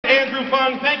Andrew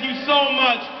Phung, thank you so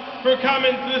much for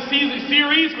coming to the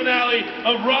series finale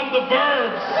of Run the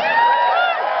Burbs.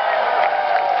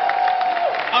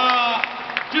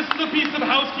 Just as a piece of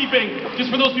housekeeping, just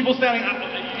for those people standing,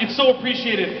 it's so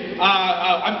appreciated.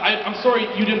 I'm sorry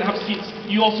you didn't have seats.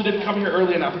 You also didn't come here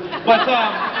early enough. But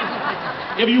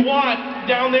if you want,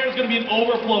 down there is going to be an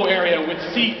overflow area with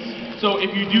seats. So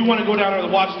if you do want to go down there to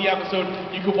watch the episode,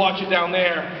 you could watch it down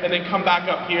there and then come back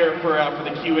up here for the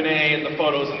Q&A and the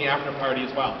photos and the after party as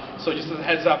well. So just as a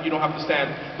heads up, you don't have to stand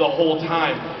the whole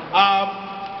time.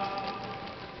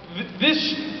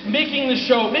 Making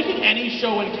any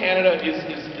show in Canada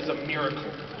is a miracle.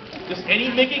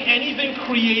 Making anything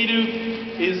creative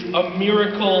is a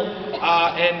miracle.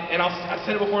 And I've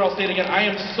said it before and I'll say it again. I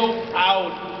am so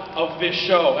proud of this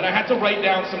show, and I had to write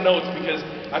down some notes because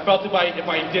I felt if I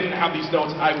didn't have these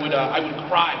notes, I would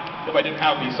cry if I didn't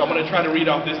have these. So I'm going to try to read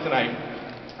off this tonight.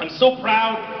 I'm so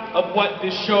proud of what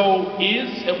this show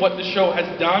is and what the show has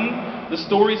done, the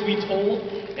stories we told,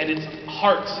 and its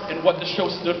heart and what the show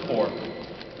stood for.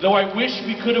 Though I wish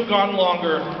we could have gone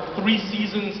longer, 3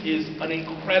 seasons is an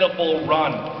incredible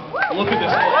run. Look at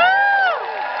this.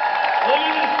 Look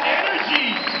at this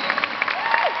energy.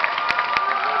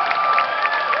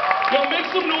 Yo, make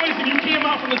some noise if you came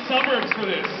out from the suburbs for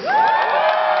this.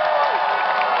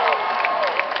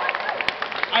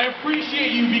 I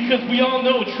appreciate you because we all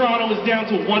know Toronto is down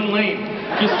to 1 lane.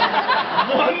 Just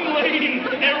 1 lane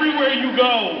everywhere you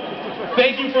go.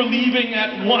 Thank you for leaving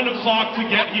at 1 o'clock to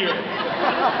get here.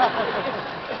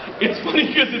 It's funny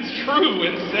because it's true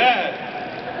and sad.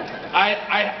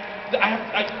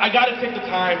 I gotta take the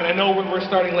time, and I know we're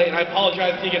starting late, and I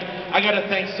apologize, Tegan. I gotta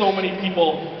thank so many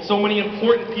people, so many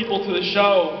important people to the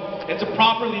show, and to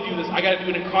properly do this, I gotta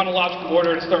do it in chronological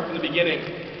order and start from the beginning.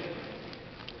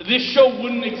 This show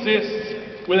wouldn't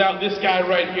exist without this guy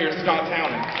right here, Scott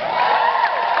Townend.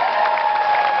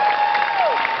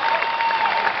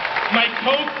 My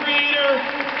co-creator,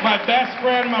 my best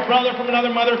friend, my brother from another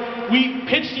mother, we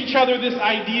pitched each other this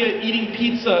idea eating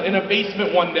pizza in a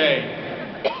basement one day.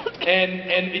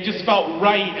 And it just felt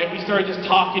right, and we started just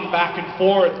talking back and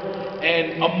forth,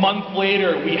 and a month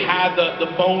later we had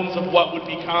the bones of what would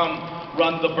become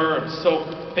Run the Burbs. So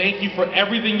thank you for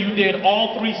everything you did,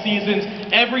 all 3 seasons,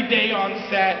 every day on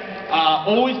set,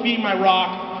 always being my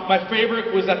rock. My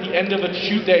favorite was at the end of a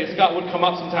shoot day, Scott would come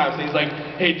up sometimes and he's like,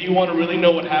 hey, do you want to really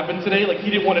know what happened today? Like, he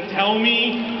didn't want to tell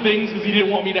me things because he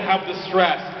didn't want me to have the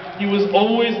stress. He was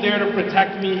always there to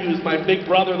protect me. He was my big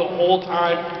brother the whole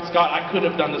time. Scott, I couldn't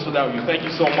have done this without you. Thank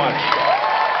you so much.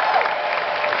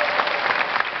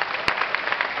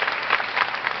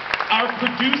 Our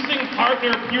producing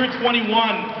partner, Pier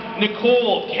 21,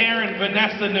 Nicole, Karen,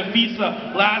 Vanessa,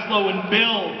 Nafisa, Laszlo, and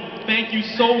Bill, thank you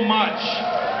so much.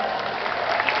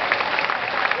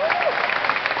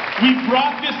 We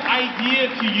brought this idea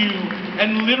to you,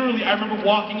 and literally, I remember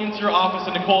walking into your office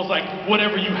and Nicole's like,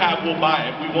 whatever you have, we'll buy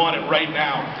it. We want it right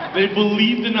now. They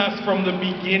believed in us from the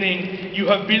beginning. You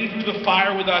have been through the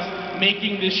fire with us,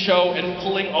 making this show and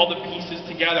pulling all the pieces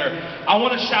together. I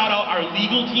want to shout out our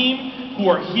legal team who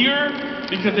are here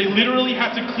because they literally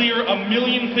had to clear a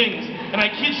million things. And I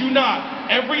kid you not,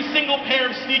 every single pair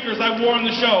of sneakers I wore on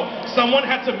the show, someone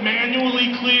had to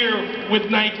manually clear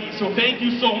with Nike. So thank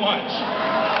you so much.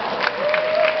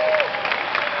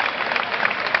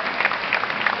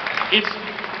 It's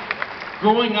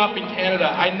growing up in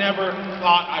Canada, I never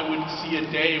thought I would see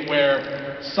a day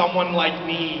where someone like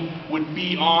me would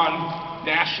be on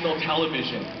national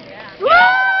television.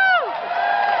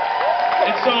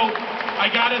 And so I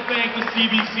gotta thank the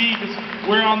CBC because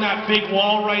we're on that big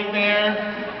wall right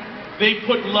there. They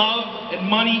put love and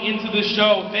money into the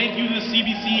show. Thank you to the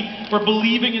CBC for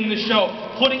believing in the show,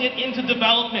 putting it into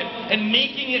development, and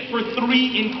making it for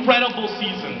 3 incredible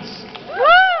seasons.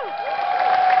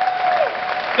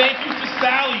 Thank you to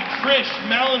Sally, Trish,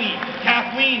 Melanie,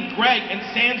 Kathleen, Greg, and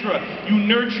Sandra. You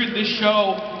nurtured this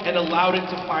show and allowed it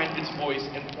to find its voice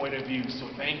and point of view, so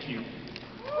thank you.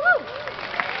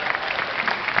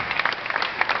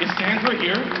 Is Sandra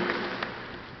here?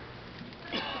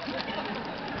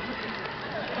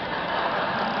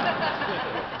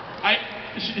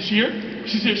 Is she here?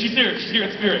 She's here, she's here, she's here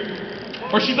in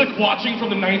spirit. Or she's like watching from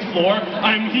the 9th floor.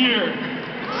 I'm here.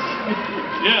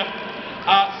 Yeah.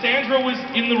 Sandra was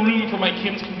in the room for my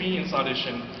Kim's Convenience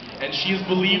audition, and she has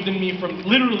believed in me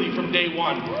literally from day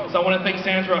 1. So I want to thank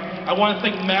Sandra. I want to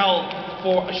thank Mel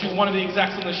she's one of the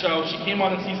execs on the show. She came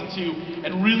on in season 2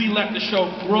 and really let the show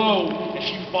grow, and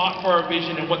she fought for our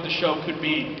vision and what the show could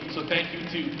be. So thank you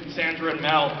to Sandra and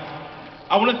Mel.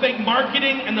 I want to thank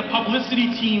marketing and the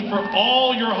publicity team for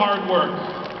all your hard work.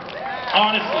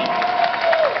 Honestly.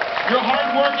 Your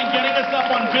hard work in getting us up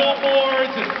on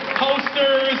billboards and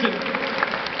posters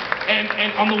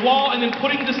and on the wall, and then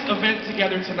putting this event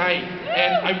together tonight.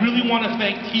 And I really want to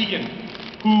thank Tegan,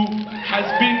 who has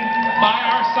been by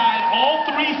our side all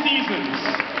 3 seasons.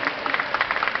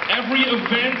 Every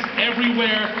event,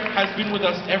 everywhere, has been with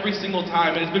us every single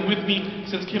time, and has been with me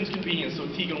since Kim's Convenience. So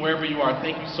Tegan, wherever you are,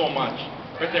 thank you so much.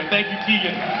 Right there, thank you,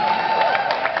 Tegan.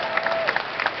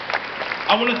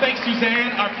 I want to thank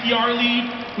Suzanne, our PR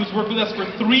lead, who's worked with us for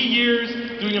 3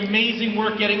 years, doing amazing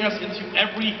work getting us into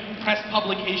every press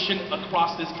publication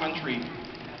across this country.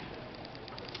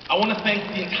 I want to thank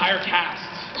the entire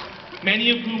cast, many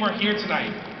of whom are here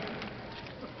tonight.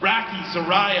 Raki,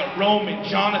 Soraya, Roman,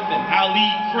 Jonathan,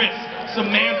 Ali, Chris,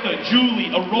 Samantha,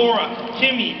 Julie, Aurora,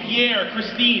 Kimmy, Pierre,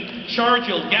 Christine,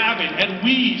 Sharjil, Gavin,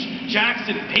 Edwige,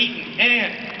 Jackson, Peyton,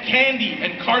 Anne, Candy,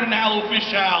 and Cardinal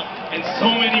Official, and so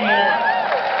many more.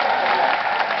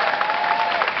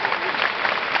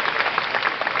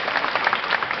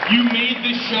 You made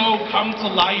this show come to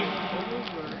life.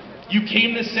 You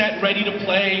came to set ready to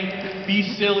play, be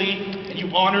silly, and you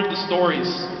honored the stories.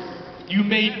 You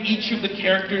made each of the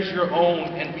characters your own,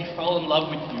 and we fell in love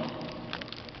with you.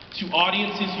 To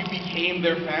audiences, you became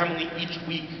their family each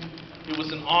week. It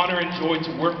was an honor and joy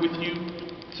to work with you,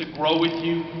 to grow with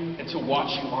you, and to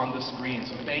watch you on the screen.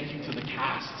 So thank you to the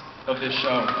cast of this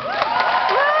show.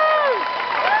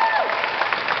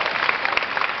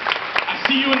 I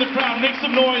see you in the crowd. Make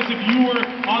some noise if you were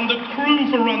on the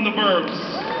crew for Run the Burbs.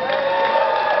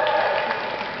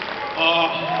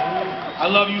 I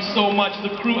love you so much.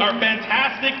 The crew are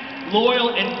fantastic,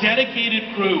 loyal, and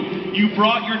dedicated crew. You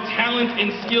brought your talent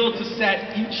and skill to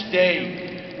set each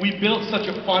day. We built such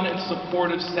a fun and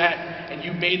supportive set, and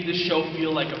you made this show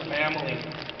feel like a family.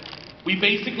 We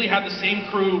basically had the same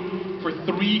crew for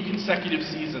 3 consecutive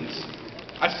seasons.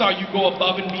 I saw you go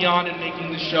above and beyond in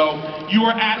making the show. You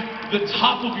are at the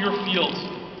top of your field,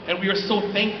 and we are so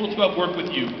thankful to have worked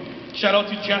with you. Shout out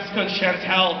to Jessica and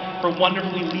Chantel for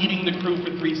wonderfully leading the crew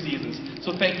for 3 seasons.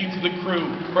 So thank you to the crew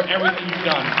for everything you've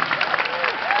done.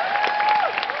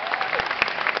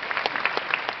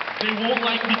 They won't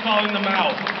like me calling them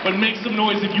out, but make some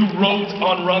noise if you wrote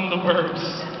on Run the Burbs.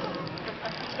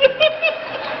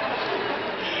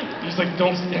 Just like,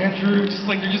 don't stand, Drew. Just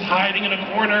like they're just hiding in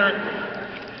a corner.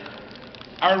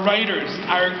 Our writers,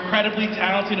 our incredibly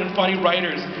talented and funny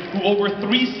writers, who over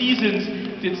 3 seasons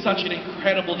did such an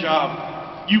incredible job.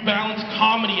 You balanced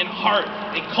comedy and heart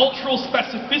and cultural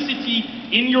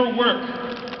specificity in your work.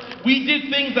 We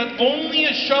did things that only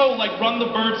a show like Run the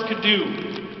Burbs could do.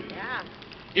 Yeah.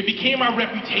 It became our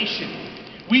reputation.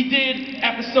 We did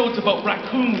episodes about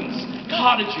raccoons,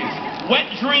 cottages, wet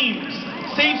dreams,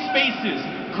 safe spaces,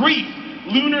 grief,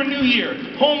 Lunar New Year,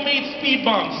 homemade speed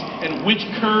bumps, and which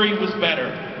curry was better.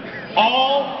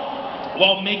 All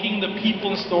while making the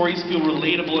people and stories feel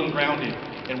relatable and grounded.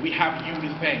 And we have you to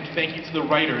thank. Thank you to the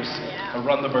writers of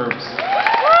Run the Burbs.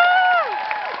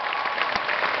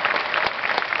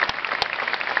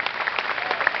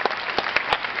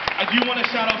 I do want to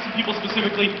shout out some people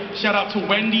specifically. Shout out to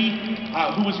Wendy,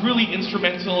 who was really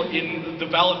instrumental in the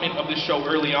development of this show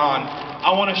early on.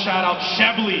 I want to shout out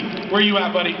Shebly. Where you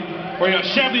at, buddy? Where you at?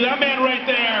 Shebly, that man right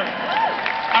there.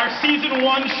 Our season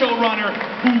 1 showrunner,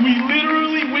 who we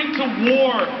literally went to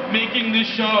war making this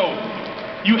show.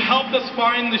 You helped us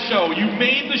find the show. You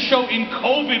made the show in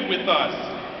COVID with us.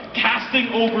 Casting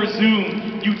over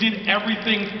Zoom. You did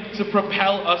everything to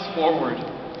propel us forward.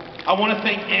 I want to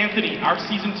thank Anthony, our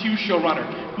season 2 showrunner,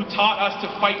 who taught us to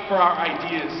fight for our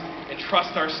ideas and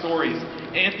trust our stories.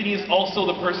 Anthony is also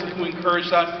the person who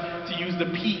encouraged us to use the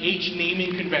PH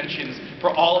naming conventions for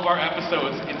all of our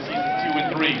episodes in season 2 and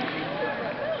 3.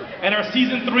 And our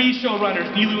season 3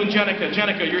 showrunners, Nilu and Jenica.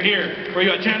 Jenica, you're here. Where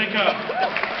you at,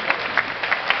 Jenica?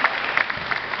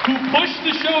 Who pushed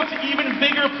the show to even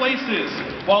bigger places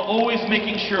while always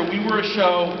making sure we were a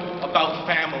show about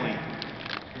family.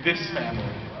 This family.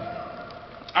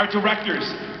 Our directors,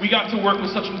 we got to work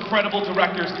with such incredible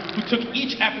directors who took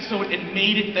each episode and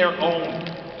made it their own.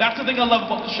 That's the thing I love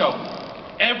about the show.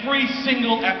 Every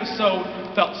single episode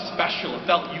felt special, it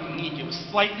felt unique, it was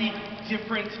slightly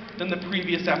different than the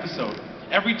previous episode.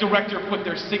 Every director put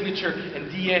their signature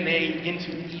and DNA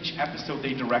into each episode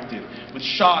they directed. With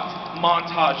shots,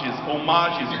 montages,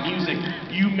 homages, music,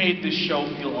 you made this show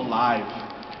feel alive.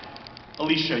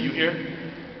 Alicia, you here?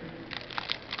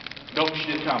 Nope, she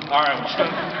didn't come. All right,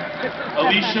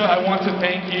 Alicia, I want to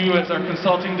thank you as our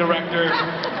consulting director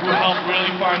who helped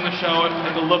really find the show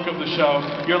and the look of the show.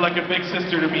 You're like a big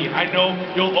sister to me. I know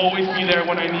you'll always be there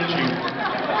when I need you.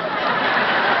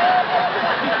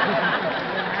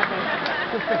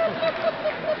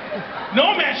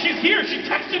 No, man, she's here. She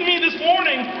texted me this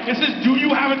morning and says, do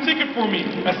you have a ticket for me?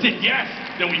 I said, yes.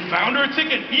 Then we found her a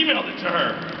ticket, emailed it to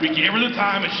her. We gave her the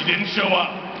time and she didn't show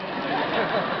up.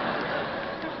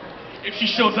 If she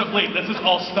shows up late, let's just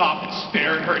all stop and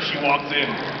stare at her as she walks in.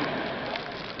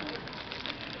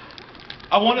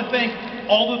 I want to thank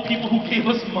all the people who gave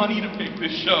us money to make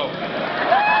this show.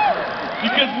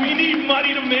 Because we need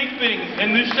money to make things,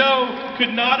 and this show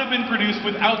could not have been produced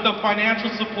without the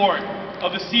financial support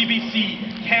of the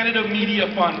CBC Canada Media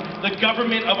Fund, the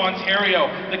Government of Ontario,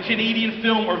 the Canadian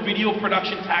Film or Video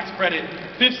Production Tax Credit,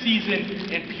 5th season,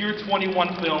 and Pier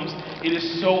 21 Films. It is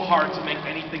so hard to make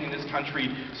anything in this country,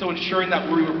 so ensuring that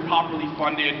we were properly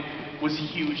funded was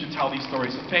huge to tell these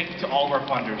stories. So thank you to all of our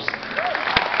funders.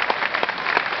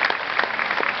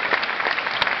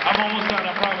 I'm almost done,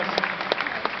 I promise.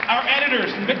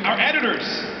 Our editors,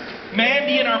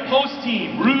 Mandy and our post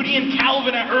team, Rudy and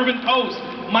Calvin at Urban Post,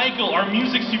 Michael, our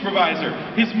music supervisor,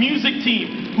 his music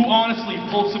team, who honestly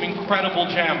pulled some incredible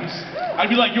gems. I'd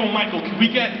be like, yo, Michael, can we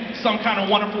get Some Kind of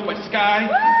Wonderful by Sky?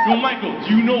 Yo, Michael,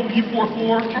 do you know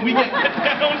B44? Can we get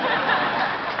down?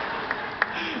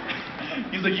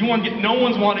 He's like, no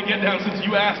one's wanted to get down since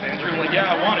you asked, Andrew. I'm like,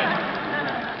 yeah, I want it.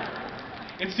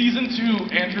 In season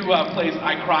 2, Andrew plays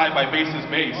I Cry by Bass's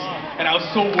Bass, and I was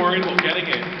so worried about getting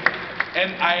it.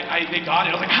 And they got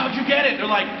it. I was like, how'd you get it? They're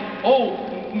like, oh,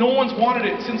 no one's wanted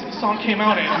it since the song came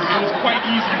out, Andrew. It was quite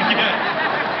easy to get.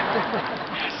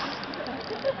 Yes.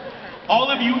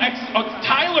 All of you,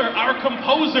 Tyler, our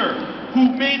composer,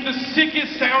 who made the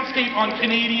sickest soundscape on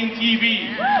Canadian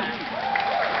TV.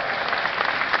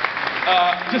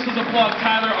 Just as a plug,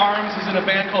 Tyler Arms is in a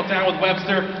band called Down with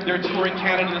Webster. They're touring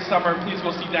Canada this summer. Please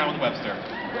go see Down with Webster.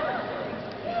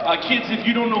 Kids, if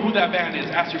you don't know who that band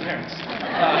is, ask your parents.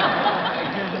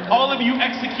 All of you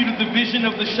executed the vision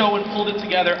of the show and pulled it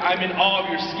together. I'm in awe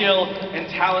of your skill and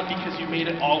talent because you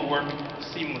made it all work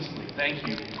seamlessly. Thank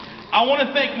you. I want to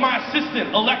thank my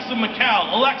assistant, Alexa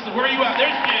McCall. Alexa, where are you at?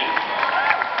 There she is.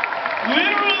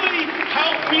 Literally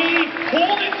helped me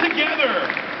hold it together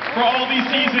for all these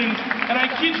seasons. And I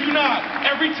kid you not,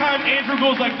 every time Andrew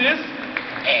goes like this,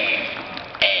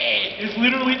 is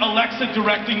literally Alexa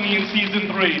directing me in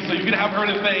season 3. So you can have her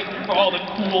to thank for all the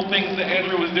cool things that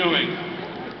Andrew was doing.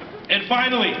 And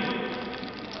finally,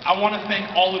 I want to thank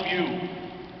all of you,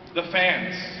 the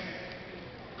fans.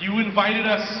 You invited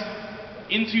us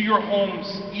into your homes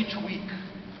each week.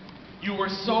 You were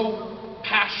so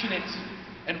passionate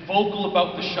and vocal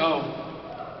about the show.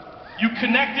 You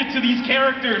connected to these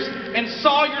characters and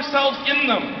saw yourselves in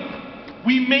them.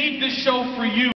 We made this show for you.